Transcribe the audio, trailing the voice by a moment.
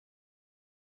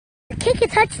Kick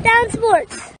it, touchdown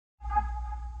sports.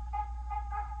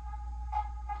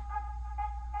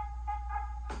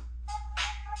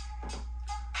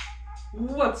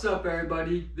 What's up,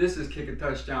 everybody? This is Kick a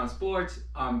Touchdown Sports.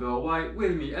 I'm Bill White.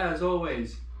 With me, as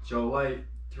always, Joe White,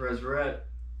 Therese Verrett.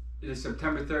 It is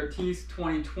September 13th,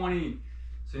 2020.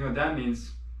 So you know what that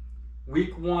means.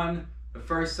 Week 1, the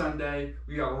first Sunday.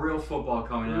 We got real football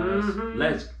coming at us.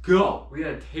 Let's go. We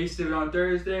had a taste of it on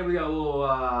Thursday. We got a little,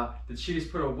 the Chiefs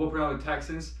put a whooping on the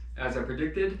Texans, as I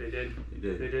predicted. They did.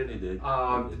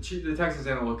 The Texans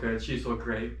didn't look good. The Chiefs look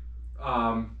great.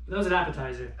 That was an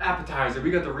appetizer.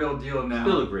 We got the real deal now.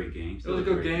 Still a great game. It was a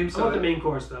good game. I want the main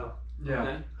course though. Yeah.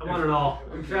 Okay. I want it all.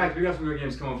 In fact, we got some good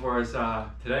games coming for us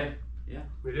today. Yeah,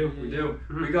 we do. We do.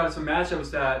 We got some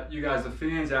matchups that you guys, the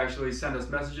fans, actually sent us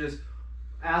messages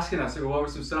asking us to go over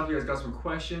some stuff. You guys got some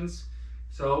questions.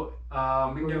 So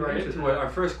we can get right into it. Our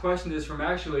first question is from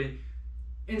actually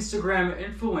Instagram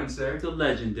influencer, The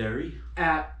legendary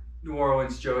at New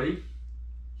Orleans Jody.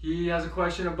 He has a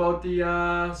question about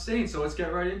the Saints, so let's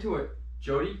get right into it.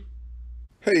 Jody?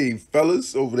 Hey,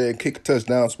 fellas, over there at Kick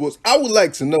Touchdown Sports. I would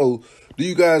like to know, do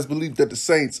you guys believe that the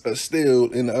Saints are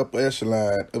still in the upper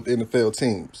echelon of NFL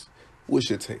teams? What's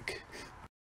your take?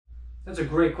 That's a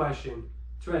great question.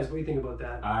 Therese, what do you think about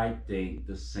that? I think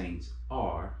the Saints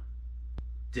are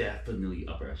definitely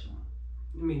upper echelon.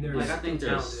 I mean, they're I think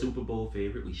they're a talented. Super Bowl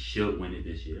favorite. We should win it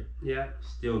this year. Yeah.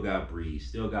 Still got Breeze.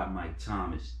 Still got Mike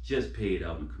Thomas. Just paid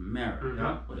Alvin Kamara.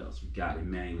 Yeah. What else? We got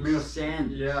Emmanuel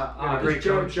Sanders. Yeah. great Is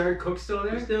coach. Jared Cook still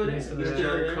there? He's still there. He's still He's there. still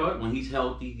Jared there. Cook. When he's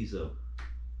healthy, he's a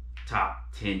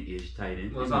top 10-ish tight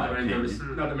end. Well, in it's not my that many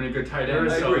opinion. not that many good tight I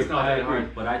ends, so agree. it's not that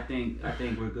hard. But I think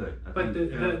we're good. But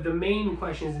the main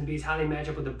question is going to be how they match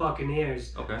up with the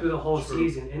Buccaneers Okay. through the whole True.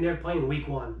 season, and they're playing Week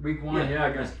 1. Week 1,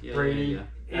 against Brady,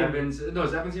 Yeah. Evans. No,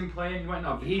 is Evans even playing? He might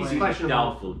not be He's playing.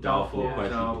 questionable. Doubtful, Yeah.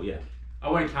 questionable. Yeah. I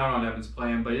wouldn't count on Evans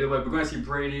playing, but either way, we're going to see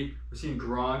Brady. We're seeing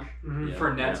Gronk. Mhm.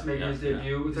 Fournette's making his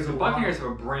debut. It's like the Buccaneers have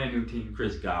a brand new team.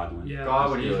 Chris Godwin. Yeah.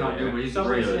 Godwin, he's Still not there. new, but he's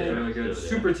Somebody really, said- really good. Still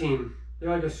Super team. They're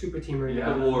like a super team right Yeah.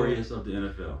 The now. Warriors of the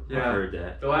NFL. Yeah. I heard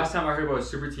that. The last time I heard about a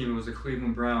super team, it was the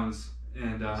Cleveland Browns.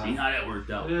 And See how that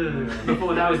worked out.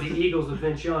 Before that was the Eagles with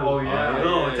Vince Young. Oh, yeah.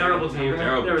 Oh, Yeah, a terrible yeah. team.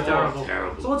 Terrible. They were terrible.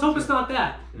 Terrible. So let's hope it's not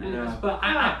that. Yeah. But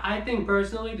I think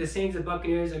personally, the Saints and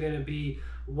Buccaneers are going to be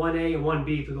 1A and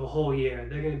 1B through the whole year.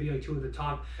 They're going to be like two of the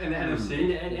top. in the In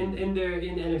NFC.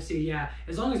 the NFC, yeah.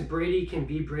 As long as Brady can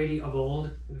be Brady of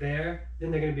old there, then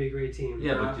they're going to be a great team.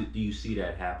 Yeah, but do you see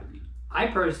that happening? I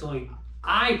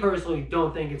personally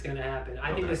don't think it's going to happen.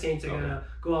 I think the Saints are going to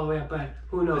go all the way up, but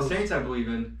who knows? The Saints, I believe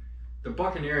in. The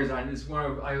Buccaneers, it's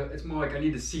more like I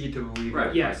need to see to believe. Right.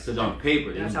 It. Yes. Because on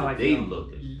paper, That's how I they feel.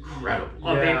 looked incredible.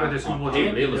 On paper, they're Super On Bowl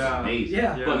paper, they look Yeah. amazing.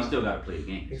 Yeah. But you still got to play the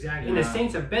game. Exactly. And the Yeah.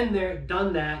 Saints have been there,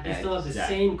 done that. They still have the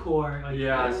Exactly. same core. Like,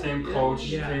 Yeah, same coach,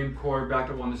 Yeah. same quarterback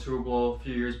that won the Super Bowl a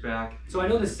few years back. So I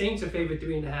know the Saints are favored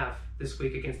 3.5 this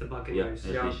week against the Yeah, Buccaneers.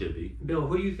 as Yeah. they should be. Bill,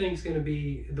 who do you think is going to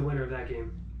be the winner of that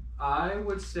game? I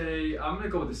would say I'm gonna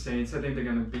go with the Saints. I think they're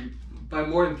gonna beat by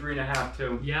more than 3.5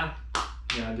 too. Yeah.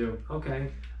 Yeah, I do. Okay.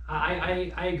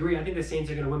 I agree. I think the Saints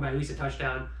are going to win by at least a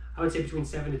touchdown. I would say between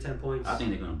 7 to 10 points. I think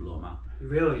they're going to blow them out.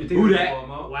 Really? You think Who they're that? gonna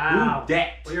blow 'em out? Wow. Who that?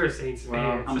 Well, you're a Saints Wow.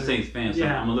 fan. I'm a so- Saints fan, so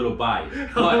Yeah. I'm a little biased.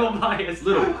 A little But biased.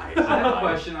 little biased. I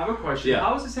have a question. Yeah.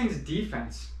 How is the Saints'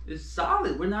 defense? It's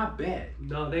solid. We're not bad.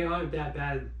 No, they aren't that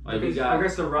bad. Like we Because got, I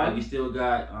guess the run- like we still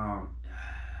got.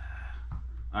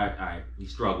 All right. We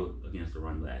struggled against the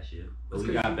run last year, but That's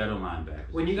we good. got better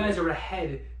linebackers. When you guys are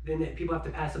ahead, then people have to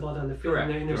pass the ball down the field,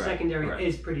 Correct, and their correct, secondary correct.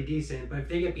 is pretty decent. But if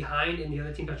they get behind and the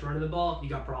other team starts running the ball, you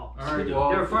got problems. All right, do. well,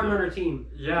 They're a front runner team.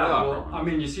 yeah. They are Well, front I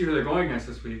mean, you see who they're going against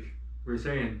this week. We're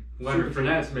saying Leonard Super team.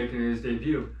 Fournette's making his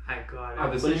debut. I got Are it. the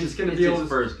But Saints it's gonna it's be able his to?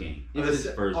 first game. Are It's the his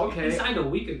Sa- first okay. game. He signed a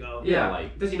week ago. Yeah,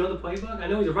 like Does he know the playbook? I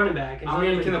know he's a running back. And I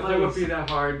mean, can the playbook plays. be that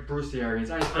hard? Bruce Arians.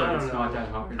 I just feel I like don't it's know. not that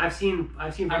hard. I've seen. I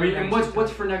mean, running and backs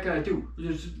what's Fournette gonna do?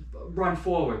 Just run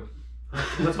forward.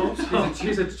 Let's hope so.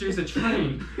 He's a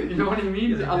train. You know what I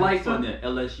mean? I like fun at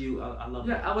LSU. I love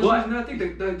Yeah, it. LSU's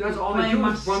nothing. That's all they Playing do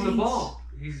my is run the Saints. ball.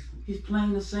 He's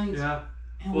playing the Saints. Yeah.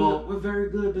 And Well- we're very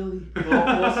good, Billy.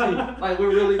 Well, we'll see. Like we're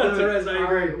really That's good. what I say.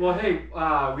 All right. Well, hey,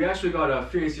 we actually got a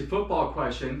fantasy football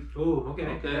question. Ooh, okay.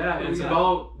 Okay. Yeah, What it's we got?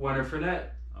 about Leonard Fournette.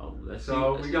 Oh, let's see.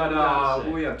 So let's we see got what guys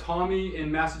say. we have Tommy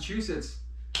in Massachusetts.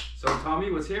 So Tommy,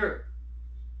 let's hear it.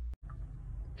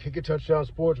 Kick it, Touchdown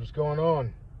Sports. What's going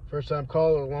on? First time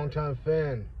caller, long time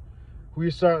fan. Who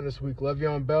you starting this week,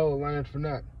 Le'Veon Bell or Leonard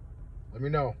Fournette? Let me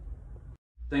know.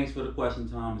 Thanks for the question,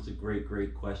 Tom. It's a great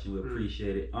question. We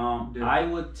appreciate it. Yeah. I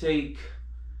would take,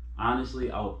 honestly,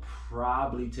 I would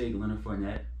probably take Leonard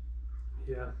Fournette.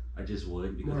 Yeah. I just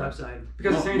would because More upside.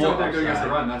 Because the Saints more aren't that good against the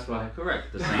upside. run, that's why.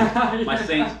 Correct. The Saints, my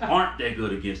Saints aren't that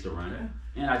good against the run,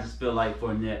 and I just feel like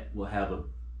Fournette will have a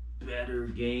better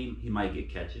game. He might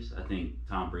get catches. I think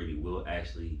Tom Brady will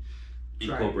actually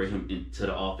incorporate him into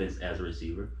the offense as a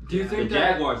receiver. Do you The think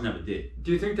that? Jaguars never did.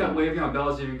 Do you think that Le'Veon Bell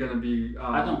is even going to be?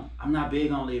 I'm not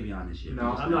big on Le'Veon this year.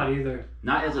 No, I'm not either.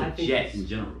 Not as I a think Jet it's- in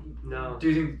general. No. Do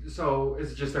you think so?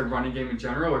 Is it just their running game in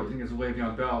general, or do you think it's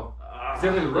Le'Veon Bell? Because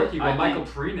they're the rookie, but Michael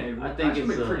Prine. I think actually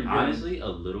it's been pretty good. honestly a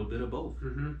little bit of both.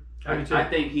 Mm-hmm. I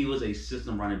think he was a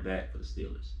system running back for the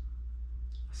Steelers.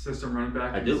 System running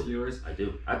back I for do. the Steelers. I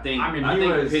do. I think. I mean, I he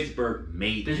think was- Pittsburgh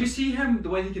made. Did you see him? The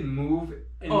way he can move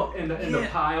in the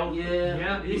pile. Yeah.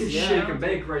 Yeah, He can Yeah. shake and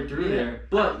bake right through there.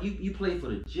 But you play for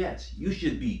the Jets. You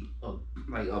should be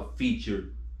a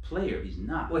featured player. He's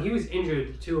not. Well, he was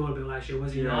injured too a little bit last year,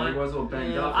 was he Yeah, not? he was a little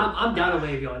banged Yeah. up. I'm down to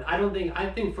Le'Veon. I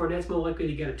think Fournette's more likely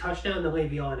to get a touchdown than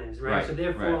Le'Veon is, right? Right, So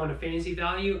therefore, right. on a fantasy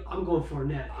value, I'm going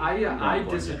Fournette. I Fournette.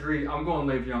 disagree. I'm going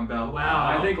Le'Veon Bell.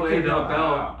 Wow. I think Okay, Le'Veon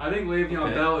Bell. wow. I think Le'Veon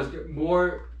Okay. Bell is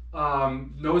more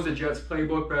knows the Jets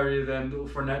playbook better than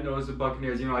Fournette knows the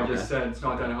Buccaneers. You know, I just said it's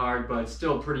not that hard, but it's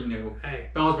still pretty new. Hey,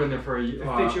 Bell's been there for a year.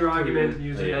 fix your 2 argument. years.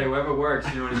 Use it. Hey, whatever works.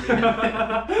 You know what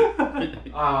I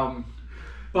mean?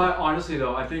 But honestly,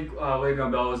 though, I think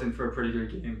Le'Veon Bell is in for a pretty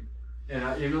good game.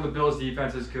 And even though the Bills'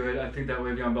 defense is good, I think that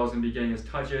Le'Veon Bell's gonna be getting his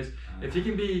touches. If he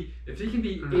can be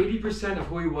 80% of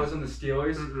who he was on the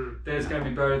Steelers, then it's gonna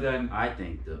be better than. I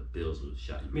think the Bills will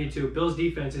shut him. Me too. Bills'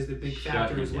 defense is the big Shut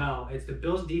factor him as down. well. It's the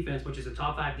Bills' defense, which is a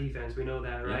top 5 defense. We know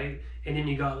that, Yeah. right? And then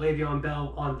you got Le'Veon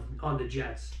Bell on the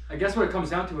Jets. I guess what it comes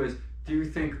down to is, do you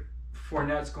think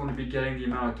Fournette's going to be getting the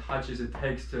amount of touches it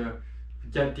takes to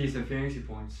get decent fantasy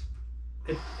points?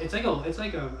 It's like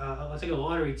a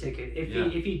lottery ticket.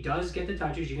 If he does get the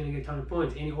touches, you're gonna get a ton of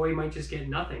points, or he might just get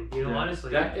nothing. You know, Yeah.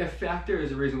 honestly. That if factor is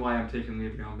the reason why I'm taking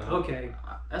Le'Veon Bell. Okay.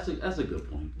 That's a good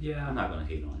point. Yeah. I'm not gonna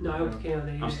hate on it. No, I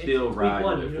can't. I'm still it's week riding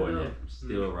one, with you don't know. Fournette. I'm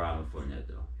still riding with Fournette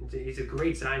though. He's a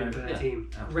great signing for that Yeah, team.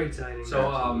 absolutely. Great signing.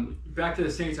 So Absolutely. back to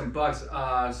the Saints and Bucks.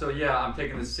 So yeah, I'm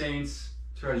taking the Saints.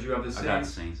 Terez, you have the I got the Saints.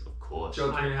 Saints, of course.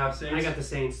 Joe, 3.5 Saints. I got the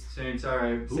Saints. Saints. All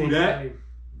right. Saints dat?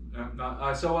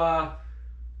 So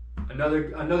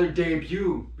another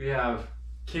debut. We have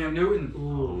Cam Newton Ooh,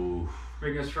 Ooh.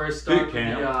 making his first Big start with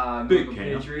Cam. the New Big England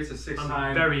Cam. Patriots, a I'm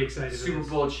six-time very excited. for Super this.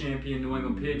 Bowl champion New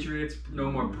England Patriots.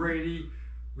 No more Brady.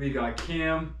 We got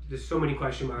Cam. There's so many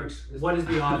question marks. What is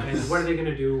the offense? What are they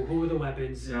gonna do? Who are the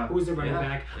weapons? Yeah. Who's the running Yeah.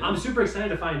 back? Yeah. I'm super excited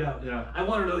to find out. Yeah. I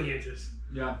want to know the answers.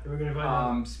 Yeah. And we're gonna find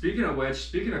out. Speaking of which,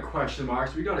 speaking of question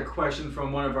marks, we got a question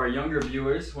from one of our younger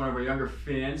viewers, one of our younger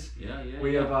fans. Yeah.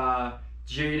 We have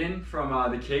Jaden from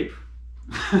the Cape.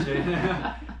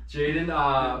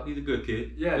 Jaden, He's a good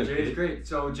kid. yeah, Good Jaden's kid. great.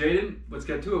 So Jaden, let's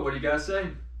get to it. What do you guys say?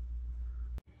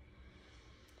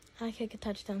 Hi, Kick a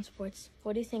Touchdown Sports.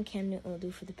 What do you think Cam Newton will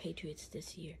do for the Patriots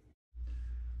this year?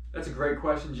 That's a great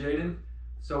question, Jaden.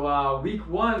 So week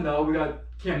 1 though, we got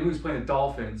Cam Newton's playing the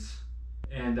Dolphins,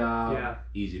 and Yeah.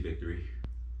 Easy victory.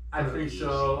 I think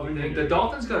so. I mean, the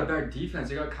Dolphins got a better defense.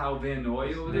 They got Kyle Van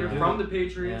Noy over there Yeah. from the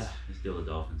Patriots. Yeah, it's still the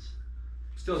Dolphins.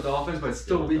 Still Dolphins, but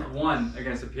still Still week Dolphins. 1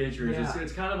 against the Patriots. Yeah.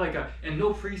 It's kind of like and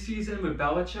no preseason with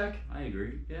Belichick. I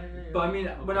agree. Yeah. But I mean,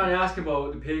 we're not asking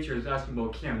about the Patriots, we're asking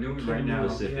about Cam Newton right now.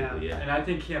 Specifically, yeah. And I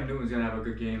think Cam Newton's going to have a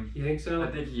good game. You think so? I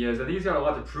think he is. I think he's got a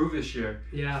lot to prove this year.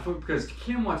 Yeah. Because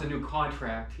Cam wants a new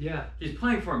contract. Yeah. He's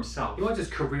playing for himself. He wants his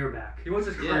career back. He wants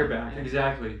his Yeah, career back, yeah.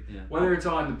 exactly. Yeah. Whether it's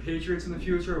on the Patriots in the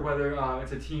future or whether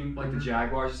it's a team like the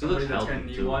Jaguars or He looks somebody that's going healthy,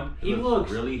 to need too. one. He looks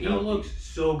really He healthy. looks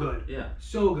so good. Yeah.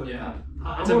 So good. Yeah.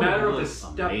 I'm It's a over matter it. of the looks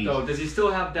step, amazing. though. Does he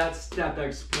still have that step, that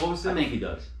explosive? I think he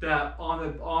does. that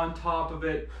on top of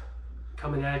it.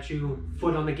 Coming at you,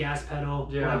 foot on the gas pedal.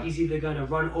 Yeah. Like he's either gonna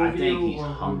run over think you he's or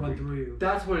hungry. run through you.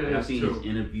 That's what it Like, I've is seen too. his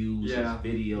interviews, Yeah.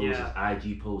 his videos, Yeah. his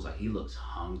IG posts. Like he looks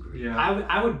hungry. Yeah,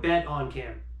 I would bet on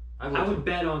Cam. I too. would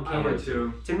bet on I Cam. would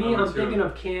too. To me, I'm thinking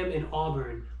of Cam in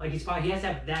Auburn. Like he has to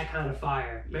have that kind of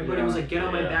fire. Remember when he was like, "Get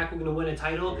on my Yeah. back, we're gonna win a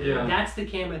title." Yeah. That's the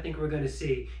Cam I think we're gonna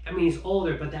see. I mean, he's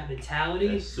older, but that mentality,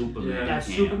 That's Superman. Yeah. that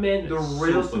Cam. Superman, the That's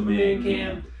real Superman Cam.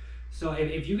 Cam. So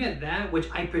if you get that, which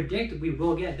I predict we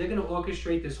will get, they're gonna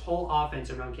orchestrate this whole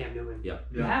offense around Cam Newton. Yeah.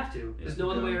 You have to. There's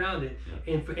no other way around it.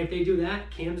 Yeah. And if they do that,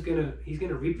 he's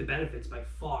gonna reap the benefits by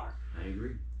far. I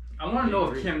agree. I want to know if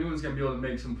agree. Cam Newton's gonna be able to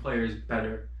make some players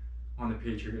better on the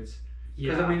Patriots.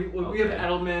 Because Yeah. I mean, we have Okay.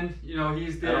 Edelman. You know,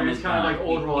 he's there. Edelman's He's kind of like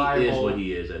old He is reliable. what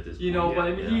he is at this point. You know, but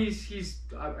I mean, Yeah. he's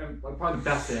probably the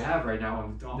best they have right now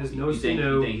on the Dolphins. There's no You think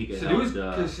Sanu. he can help Sanu's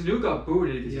because Sanu got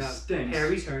booted because Yeah. he stinks.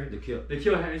 Harry's hurt. the kill? They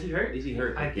killed him. Is he hurt? Is he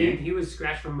hurt I again? think he was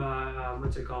scratched from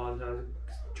what's it called,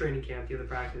 training camp, the other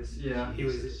practice. Yeah. He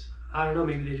was. Jesus. I don't know.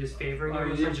 Maybe they're just favoring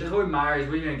him or something. Jacoby Myers,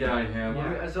 what are you gonna get out of him? Yeah.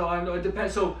 I mean, so I know it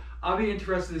depends. So I'll be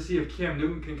interested to see if Cam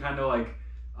Newton can kind of like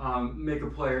make a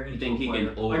player into You think a he player.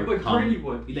 can overcome? Like Brady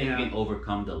would. You think he can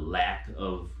overcome the lack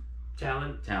of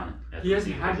Talent. at He the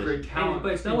hasn't receiver had position? great talent.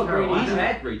 But it's in not what Brady Carolina. He's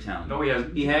had great talent. No, he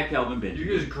hasn't. He had Calvin He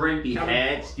Benjamin. was great. He Calvin-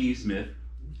 had Steve Smith.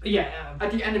 Yeah.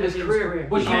 at the end of his His career.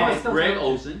 Which He he was had still Greg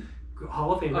Olsen.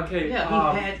 Hall of Famer. Okay,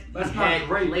 Yeah, that's he not had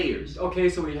great. players. Okay,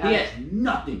 so he He has has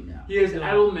nothing now. he has No.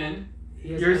 Edelman.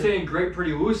 He has You're a- saying great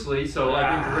pretty loosely, so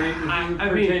I think great would I mean,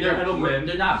 pertain to They're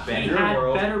Edelman. not He bad. your had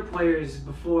world. better players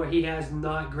before. He has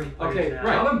not great players Okay, now.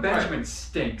 Calvin Benjamin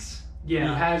stinks. Yeah.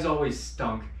 He has always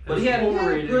stunk. But he had a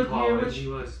overrated good in year college. with He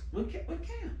was. With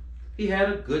Cam. He had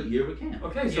a good year with Cam.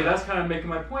 Okay, so Yeah. that's kind of making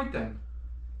my point then.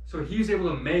 So he was able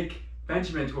to make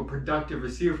Benjamin to a productive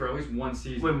receiver for at least one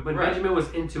season. When Right. Benjamin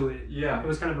was into it, Yeah. it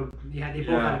was kind of a they both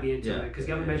Yeah. had to be into Yeah. it because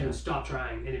Calvin Benjamin stopped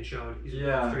trying and it showed. He's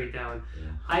Yeah. straight down. Yeah.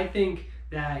 I think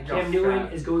that Got Cam Newton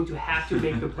fat. is going to have to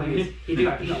make the plays. He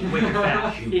got way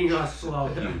fat. He got slow.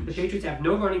 The Patriots have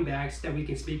no running backs that we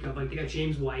can speak of. Like they got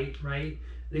James White, right?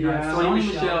 They got Yeah. Sony Sony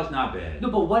Michel. Michel's not bad. No,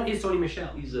 but what is Sony Michel?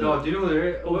 He's No, do you know who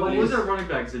they're? Well, What what was is- their running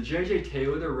back? Is it J.J.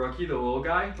 Taylor, the rookie, the little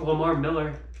guy? Lamar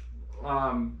Miller.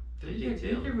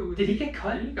 Did he get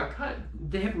cut? He got cut.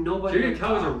 They have nobody. J.J.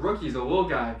 Taylor's a rookie. He's a little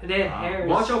guy. And they had Harris.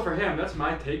 Watch out for him. That's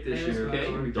my take this Harris year. was- Okay.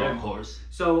 Okay. dark horse.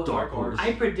 So Dark horse.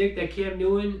 I predict that Cam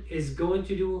Newton is going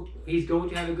to do. He's going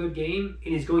to have a good game,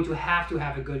 and he's going to have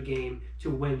a good game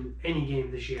to win any game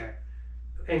this year.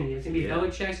 Any, it's gonna be Yeah.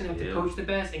 Belichick's gonna have to Yeah. coach the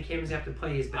best, and Cam's gonna have to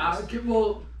play his best. Okay,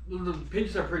 well, the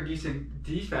Patriots are pretty decent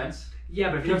defense. Yeah,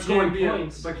 but if You you're can't scoring be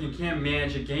points, but you can't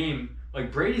manage a game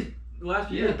like Brady's. The last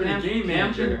few years Yeah, been a game Cam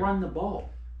manager. can run the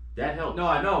ball. That helps. No,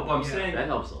 I know, but I'm Yeah, saying That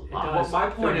helps a It lot. does. my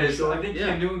point They're is, short. I think Yeah.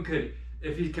 Cam Newton could,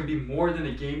 if he can be more than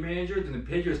a game manager, then the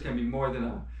Patriots can be more than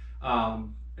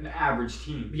an average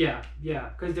team. yeah,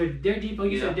 because their deep,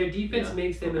 like you Yeah. said, their defense Yeah.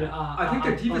 makes them. I think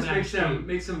their defense unmatched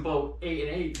makes them about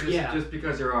 8-8 just, Yeah. just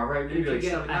because they're all right. Maybe If you like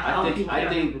get 7. I Yeah.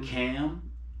 think Cam,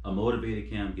 a motivated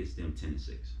Cam, gets them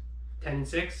 10-6.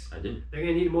 10-6. I do. They're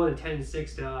gonna need more than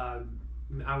 10-6 to.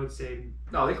 I would say.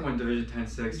 No, they can win Division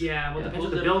 10-6. Yeah, well, Yeah, depends what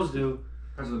who's the the- Bills do.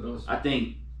 Because of the Bills. I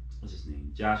think, what's his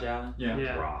name? Josh Allen? Yeah.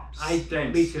 Yeah. Drops.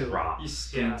 Stinks. Me too. He Drops.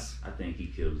 stinks. I think he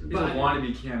kills them. He's a But-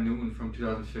 wannabe Cam Newton from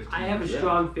 2015. I have a Yeah.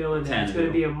 strong feeling that it's going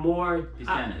to be a more. He's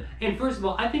I- kind of. and first of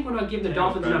all, I think we're not giving the Yeah,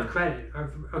 Dolphins better. enough credit.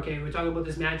 Okay, we're talking about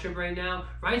this matchup right now.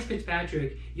 Ryan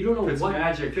Fitzpatrick, you don't know what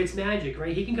Fitzmagic. Fitzmagic,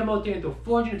 right? He can come out there and throw Just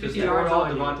 450 throw it yards all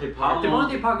on you. Devontae How Parker.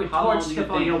 long- Devontae Parker How long torched do you Stephon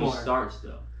think he Gilmore. starts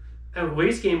though? At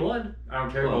least game one. I don't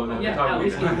care about that. Yeah, We're at talking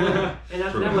least game about one. that. And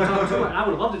after True. that, we'll talk Tua. I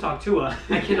would love to talk Tua.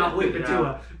 I cannot wait for Yeah.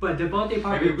 Tua. But Devontae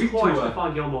Parker Maybe week torched Tua.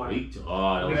 Stephon Gilmore. Week 2.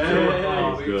 Oh, that was Week good. two. That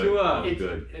was Week good. 2 That was It's-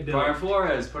 good. Brian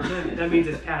Flores, put it in. That means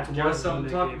it's Pat's Give one us something to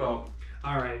from that talk game. about.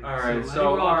 All right. All right, I think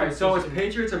so we're so it's consistent.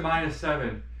 Patriots are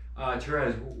 -7.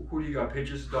 Therese, who do you got?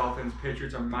 Patriots, Dolphins.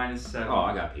 Patriots are -7. Oh,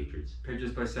 I got Patriots.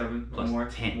 Patriots by 7. Plus more,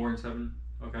 10. more than 7.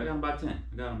 I Okay. got them by 10.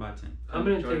 I got them by 10. I'm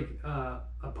gonna Jordan. take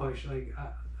a push. Like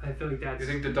I feel like that's You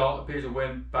think the Patriots will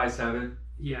win by 7?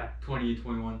 yeah,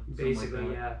 20-21.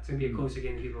 basically yeah. It's gonna be a closer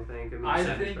game than people think. I mean, I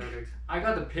 7's think- perfect. I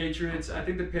got the Patriots. I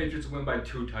think the Patriots win by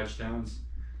 2 touchdowns.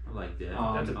 I like that.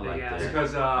 That's a I big like ass. that.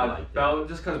 Because I like that.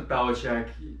 just because Belichick,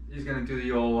 he's gonna do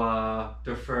the old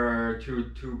defer two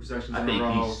possessions I in think a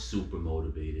row. he's super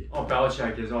motivated. Oh,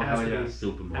 Belichick is. Oh, Has hell to yeah. be.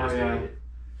 Super Oh, yeah. motivated.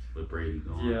 With Brady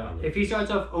going. Yeah. I like If he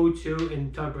starts off 0-2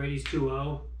 and Tom Brady's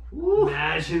 2-0, Woo.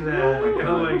 imagine that. Oh my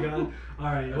Oh my god. All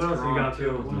right, That's what else we wrong, got, too.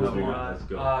 Phil? What else we Come on,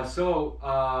 got? let's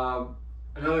go.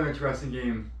 Another interesting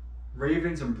game.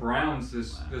 Ravens and Browns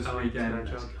this I like weekend. this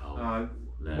Let's matchup. go.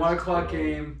 Let's 1 o'clock go.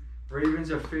 game.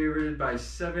 Ravens are favored by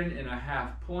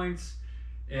 7.5 points.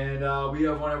 And we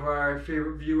have one of our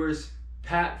favorite viewers,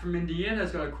 Pat from Indiana,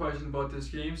 has got a question about this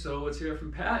game. So let's hear it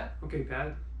from Pat. Okay,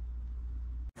 Pat.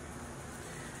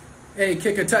 Hey,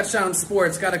 Kick a Touchdown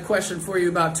Sports. Got a question for you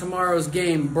about tomorrow's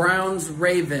game,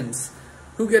 Browns-Ravens.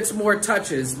 Who gets more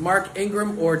touches, Mark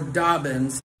Ingram or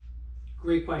Dobbins?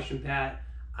 Great question, Pat.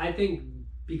 I think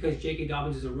because J.K.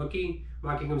 Dobbins is a rookie,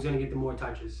 Mark Ingram's going to get the more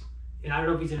touches. And I don't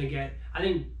know if he's going to get... I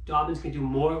think Dobbins can do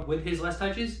more with his less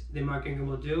touches than Mark Ingram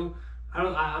will do.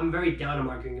 I'm very down on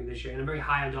Mark Ingram this year, and I'm very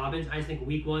high on Dobbins. I just think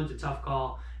week one's a tough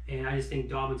call, and I just think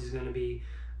Dobbins is going to be,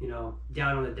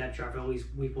 down on the depth chart for at least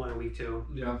week 1 and week 2.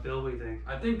 Yeah. Bill, what do you think?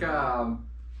 I think I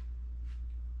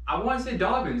want to say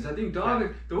Dobbins. I think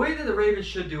Dobbins. The way that the Ravens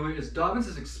should do it is Dobbins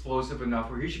is explosive enough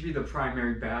where he should be the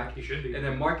primary back, He should be. and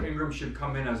then Mark Ingram should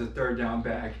come in as a third down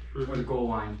back or the goal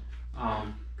line,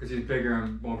 because he's bigger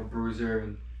and more of a bruiser,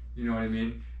 and you know what I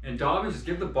mean. And Dobbins, just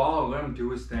give the ball and let him do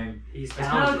his thing. He's It's kind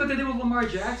of like talented. what they did with Lamar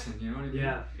Jackson, you know what I mean?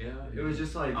 Yeah. Yeah. It was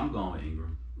just like... I'm going with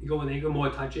Ingram. You go with Ingram, more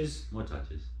touches. More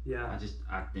touches. Yeah.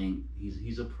 I think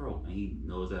he's a pro and he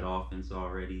knows that offense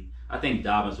already. I think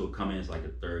Dobbins will come in as like a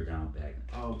third down back.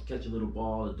 Oh, catch a little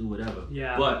ball or do whatever.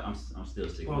 Yeah. But I'm still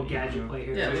sticking Or with gadget Ingram. play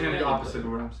here. Yeah, it's too. kind of the opposite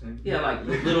of what I'm saying. Yeah, like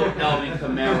little Alvin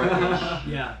Kamara-ish.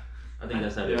 Yeah. I think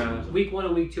that's how they Yeah. use him. Week 1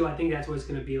 and week 2, I think that's what it's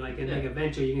going to be like. And Yeah. like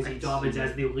eventually, you can see I Dobbins see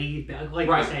as the lead. Like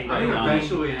Right, you say, I think right.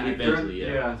 eventually, Eventually,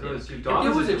 yeah. so it's- If Dobbins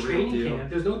there was is a the real training deal. camp,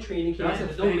 there's no training camp, That's the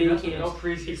there's no thing, mini that's camps. no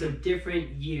preseason. It's a different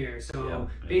year. So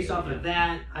Yeah. based off Yeah. of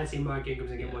that, I'd say Mark Ingram's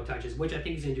going to get Yeah. more touches, which I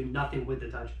think he's going to do nothing with the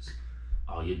touches.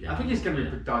 Oh, you're down. I think he's going to be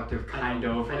Yeah. productive, kind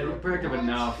of. I don't- Productive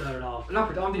enough. Not at all. I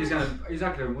don't think he's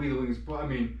not going to lead the league. I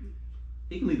mean,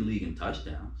 He can lead the league in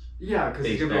touchdowns. yeah, because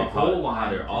he's Based going to be a off how goal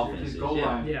line. their offense He's is, goal yeah.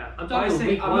 line. Yeah. I'm But I'm talking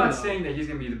week 1. not though. saying that he's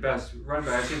going to be the best running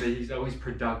back. I think that he's at least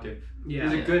productive. Yeah.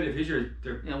 He's a Yeah. good, if he's your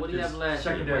Yeah, what do you have last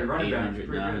secondary year? running back, 800,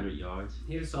 pretty 900 good. yards.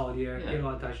 He had a solid year. He had a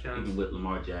lot of Even touchdowns. with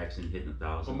Lamar Jackson hitting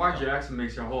 1,000. Lamar Jackson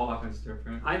makes your whole offense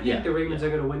different. I think Yeah. the Ravens are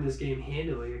going to win this game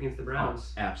handily against the Oh,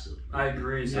 Browns. absolutely. I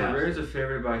agree. So Yeah. Ravens are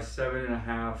favored by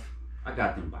 7.5. I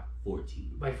got them by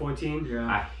 14. By 14. Yeah.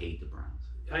 I hate the Browns.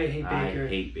 I hate Baker. I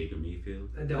hate Baker Mayfield.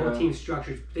 The whole Yeah. team's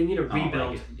structured. They need a I don't like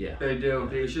rebuild. it. Yeah. They do.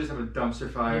 They should just have a dumpster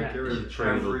fire. Yeah. Get rid They should of trade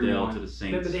Odell everyone. to the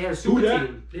Saints. Remember, they had a super that?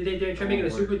 team. They're trying to make it a Oh,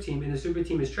 super team, and the super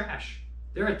team is trash.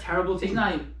 They're a terrible team. He's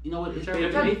not. You know what? It's They've They've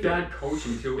Baker had Mayfield. bad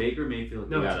coaching too. Baker Mayfield.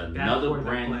 No, They it's got bad another quarterback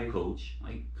brand play. new coach.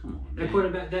 Like, come on, That man.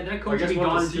 quarterback, that I coach guess should be we'll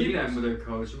have gone to in 2 see them years. with their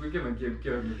coach. We give him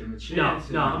a No,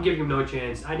 chance. no, I'm giving him no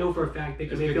chance. I know for a fact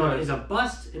Baker It's Mayfield because- is a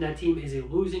bust, and that team is a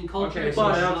losing culture. Okay, so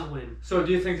but- they should not win. So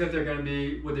do you think that they're going to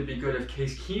be? Would it be good if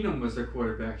Case Keenum was their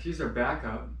quarterback? He's their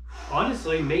backup.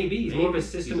 Honestly, maybe he's more of a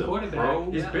system He's a quarterback. pro.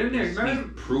 He's Yeah. been there. He's Remember,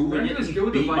 proven when he it. was He good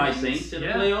with the beat my Vikings? Saints in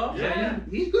Yeah. the playoffs. Yeah.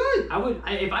 He's good. If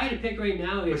I had to pick right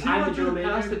now, Was if he I'm one the through general the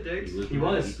pass to manager, Diggs? He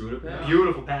was. He threw the pass.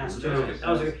 beautiful pass too. Yeah. That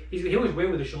was he always win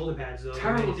with the shoulder pads though.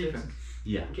 Terrible Right? defense.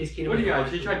 Yeah. In case Keenum What do you got?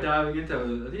 was- He tried diving into.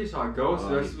 I think he saw a ghost.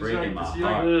 Oh, That's he's was breaking like my to see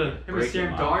like heart. him and Breaking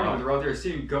Sam my Darnold heart. were out there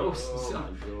seeing ghosts. Oh That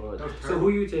my god. was So terrible. who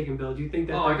are you taking, Bill? Do you think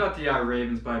that? Oh, I got the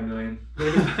Ravens by a million.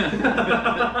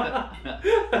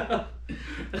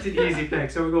 That's an easy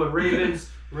pick. So we're going Ravens.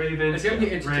 It's gonna be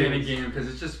an entertaining Ravens. game because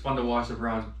it's just fun to watch the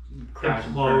Browns crash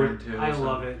and burn Implode. too. I so.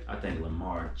 love it. I think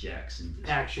Lamar Jackson just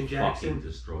Action fucking Jackson.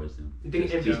 destroys them. You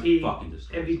think Just MVP? fucking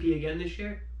destroys them. MVP again this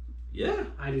year? Yeah.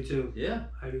 I do too. Yeah.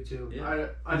 I do too. Yeah.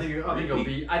 I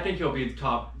think he'll be the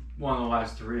top one of the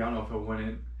last 3. I don't know if he'll win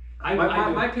it. I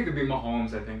My pick would be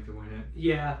Mahomes. I think to win it.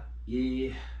 yeah.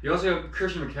 Yeah. You also have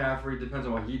Christian McCaffrey. Depends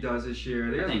on what he does this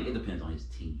year. I think it depends on his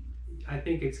team. I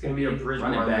think it's Gonna gonna be a be.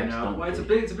 Bridgewater running backs now. don't Well, it's a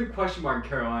play. big question mark in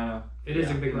Carolina. It is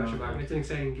a Yeah. big Yeah. question mark. It's an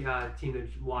exciting team to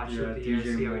watch Yeah, throughout the year. See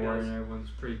DJ how he Moore does. and everyone's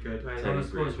pretty good. Right. Teddy Let's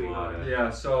go. Bridgewater. Yeah,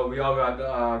 so we all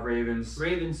got Ravens.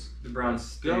 Ravens. The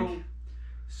Browns Go. stink.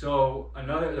 So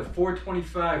the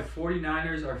 425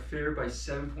 49ers are favored by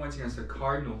 7 points against the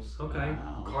Cardinals. Okay.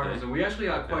 Wow, Cardinals. okay. And we actually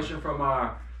got a question from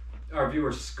our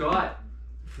viewer Scott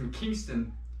from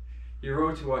Kingston. He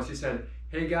wrote to us. He said,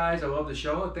 "Hey guys, I love the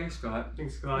show." Thanks, Scott.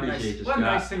 Thanks, God. Appreciate you, What a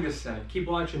Scott. nice thing to say. Keep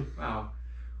watching. Wow.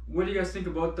 What do you guys think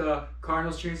about the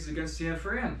Cardinals' chances against San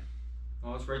Fran?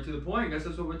 Well, it's right to the point. I guess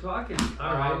that's what we're talking.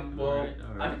 All right. Well, All right.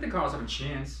 I think the Cardinals have a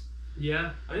chance.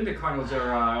 Yeah. I think the Cardinals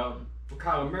are.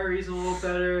 Kyler Murray's a little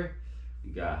better.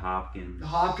 You got Hopkins.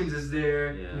 Hopkins is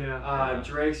there. Yeah. Yeah.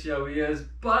 Drake's, yeah, he is.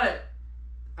 But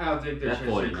I don't think their That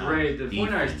chances are 49ers great. The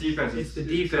 49ers defense. defense It's is the is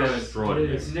defense. good. Extraordinary.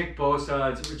 It It's is. Nick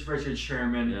Bosa. It's Richard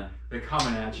Sherman. Yeah. They're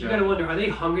coming at you. You gotta wonder, are they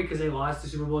hungry because they lost the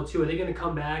Super Bowl too? Are they gonna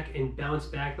come back and bounce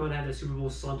back, not have the Super Bowl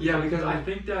slump? Yeah, because I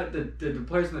think that the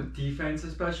players on the defense,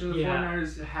 especially the Yeah.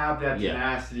 49ers, have that Yeah.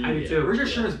 tenacity. I do too. Richard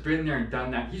Yeah. Sherman's been there and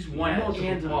done that. He's won Yeah,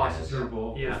 and lost the yeah. Super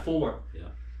Bowl Yeah. before. Yeah.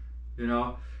 You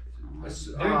know?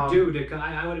 They're due to.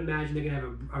 I would imagine they're gonna have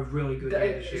a really good year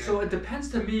this year. So it depends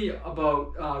to me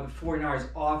about the 49ers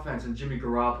offense and Jimmy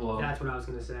Garoppolo. That's what I was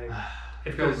gonna say.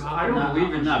 If Because I Garoppolo- don't believe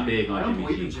in I'm not Jimmy. big on I don't Jimmy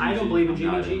believe in G. Jimmy I don't G. believe in I'm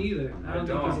Jimmy not G a- either. I don't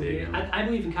don't think he's big in on I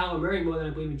believe in Kyler Murray more than I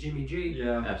believe in Jimmy G.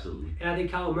 Yeah. Absolutely. And I think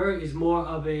Kyler Murray is more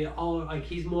of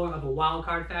he's more of a wild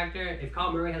card factor. If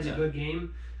Kyler Murray has a Yeah. good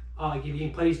game, like if he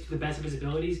plays to the best of his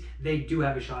abilities, they do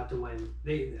have a shot to win.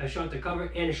 A shot to cover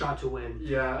and a shot to win.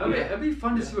 Yeah, it'd be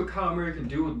fun to see what Kyler Murray can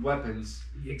do with weapons.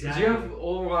 Because Exactly. you have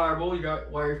old reliable, you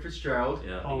got Larry Fitzgerald,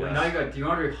 Yeah. Always. and now you got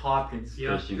DeAndre Hopkins. Yeah.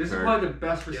 Christian This is Kirk. probably the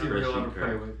best receiver he'll Christian ever play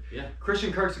Kirk. with. Yeah.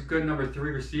 Christian Kirk's a good number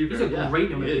 3 receiver. He's a Yeah, great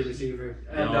number he 3 is. receiver.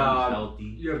 and Young, healthy.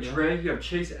 you have Yeah. Trey, you have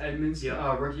Chase Edmonds,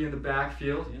 Yeah. rookie in the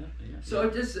backfield. Yeah. Yeah. So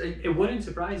it It wouldn't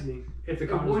surprise me if the it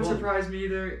Cardinals wouldn't won. surprise me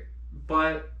either,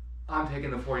 but I'm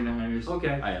taking the 49ers.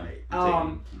 Okay. I am.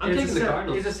 I'm it's taking the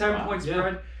Cardinals. It's a 7-point Yeah.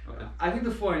 spread. Okay. I think the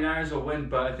 49ers will win,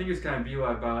 but I think it's going to be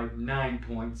like by 9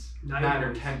 points. 9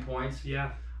 or 10 points.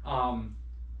 Yeah.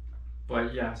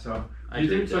 But yeah, so I do you agree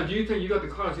think with so? that. Do you think you got the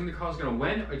Cardinals? Do you think the Cardinals going to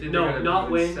win, or do you think No, they're going not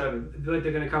to win. 7? But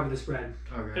they're going to cover the spread.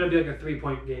 Okay. It'll be like a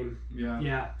 3-point game. Yeah.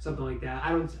 Yeah, something like that.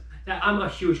 I'm a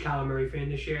huge Kyler Murray fan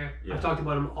this year. Yeah. I've talked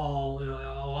about him all, a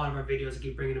lot of our videos. I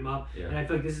keep bringing him up, Yeah. and I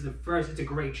feel like this is the first. It's a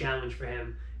great challenge for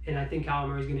him, and I think Kyler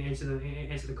Murray's going to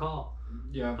answer the call.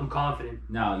 Yeah. I'm confident.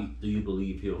 Now, do you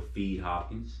believe he'll feed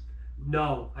Hopkins?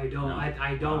 No, I don't. No?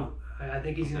 I don't. I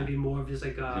think he's going to Okay. be more of just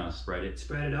like He's gonna spread it.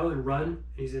 spread it out and run.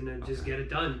 He's going to just get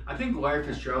it done. I think Larry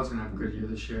Fitzgerald's going to have a good year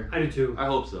this year. I do too. I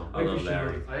hope so. I Larry love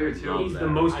Larry. Fitzgerald. I do too. Love He's the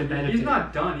Larry. most I to mean, benefit. he's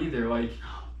not done either. Like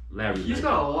Larry. he's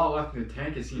got a lot left in the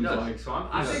tank. It seems He does. like. So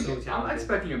I'm He's so I'm talented.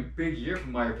 expecting a big year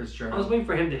from Larry I was Fitzgerald. waiting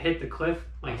for him to hit the cliff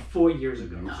like 4 years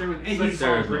ago. No. Same with And it's like he's- Tom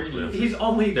There is no Brady. cliff. He's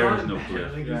only There is gotten no better.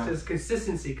 cliff. Like Yeah. he says,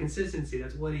 consistency.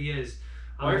 That's what he is.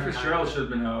 Larry Fitzgerald should have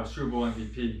been a Super Bowl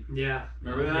MVP. Yeah.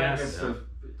 Remember that? Yes. Against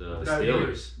The The that-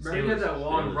 Steelers. Remember he had that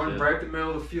long Steelers, run yeah. right up the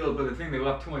middle of the field, but the thing, they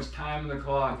left too much time on the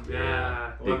clock.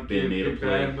 Yeah. Big Ben made a Big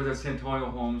play. Ben with a Santonio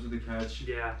Holmes with the catch.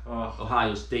 Yeah. Oh,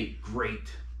 Ohio State,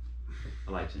 great.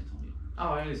 I like Santonio.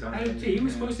 oh he's He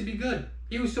was supposed to be good.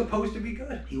 He was supposed to be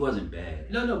good. He wasn't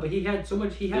bad. No, but he had so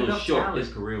much. He had It was enough short. talent.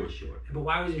 His career was short. But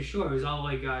why was it short? It was all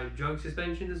like drug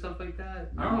suspension and stuff like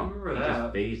that. I don't remember He that.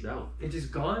 just phased out. It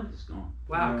just gone. It's gone.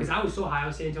 Wow, Yeah. because I was so high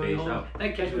on San Antonio Phased Holmes. out.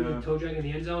 That catch with Yeah. the toe drag in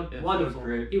the end zone, Yeah, that wonderful. was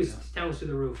great. He was Yeah. down to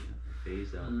the roof.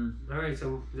 Phased out. All right,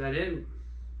 so is that it?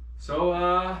 So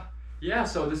yeah,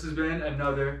 so this has been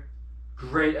another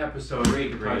great episode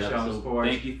Great of Touchdown episode. Sports.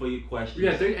 Thank you for your questions.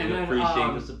 Yeah, and we then,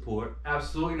 appreciate the support.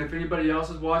 Absolutely, and if anybody else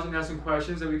is watching has some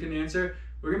questions that we can answer,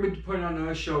 we're gonna be putting on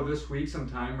another show this week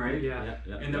sometime, right? Yeah.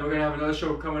 And then we're gonna have another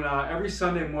show coming every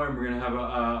Sunday morning. We're gonna have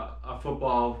a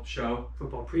football show,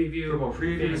 Football preview. football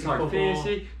preview, Fantasy talk football.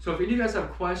 fantasy. So if any of you guys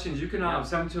have questions, you can Yeah.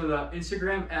 send them to the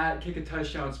Instagram at Kick a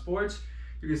Touchdown Sports.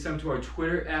 You can send them to our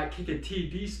Twitter at Kick a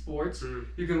TD Sports. Mm.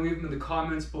 You can leave them in the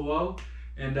comments below.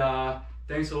 And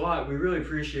thanks a lot. We really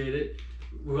appreciate it.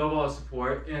 We love all the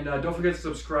support. And don't forget to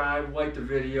subscribe, like the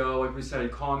video, like we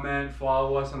said, comment,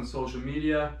 follow us on social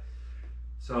media.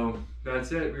 So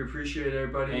that's it. We appreciate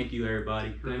everybody. Thank you, everybody.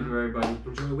 Thank you, everybody.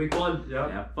 Enjoy week 1.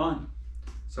 Yep. Have fun.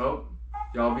 So,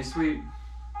 y'all be sweet.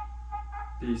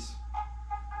 Peace.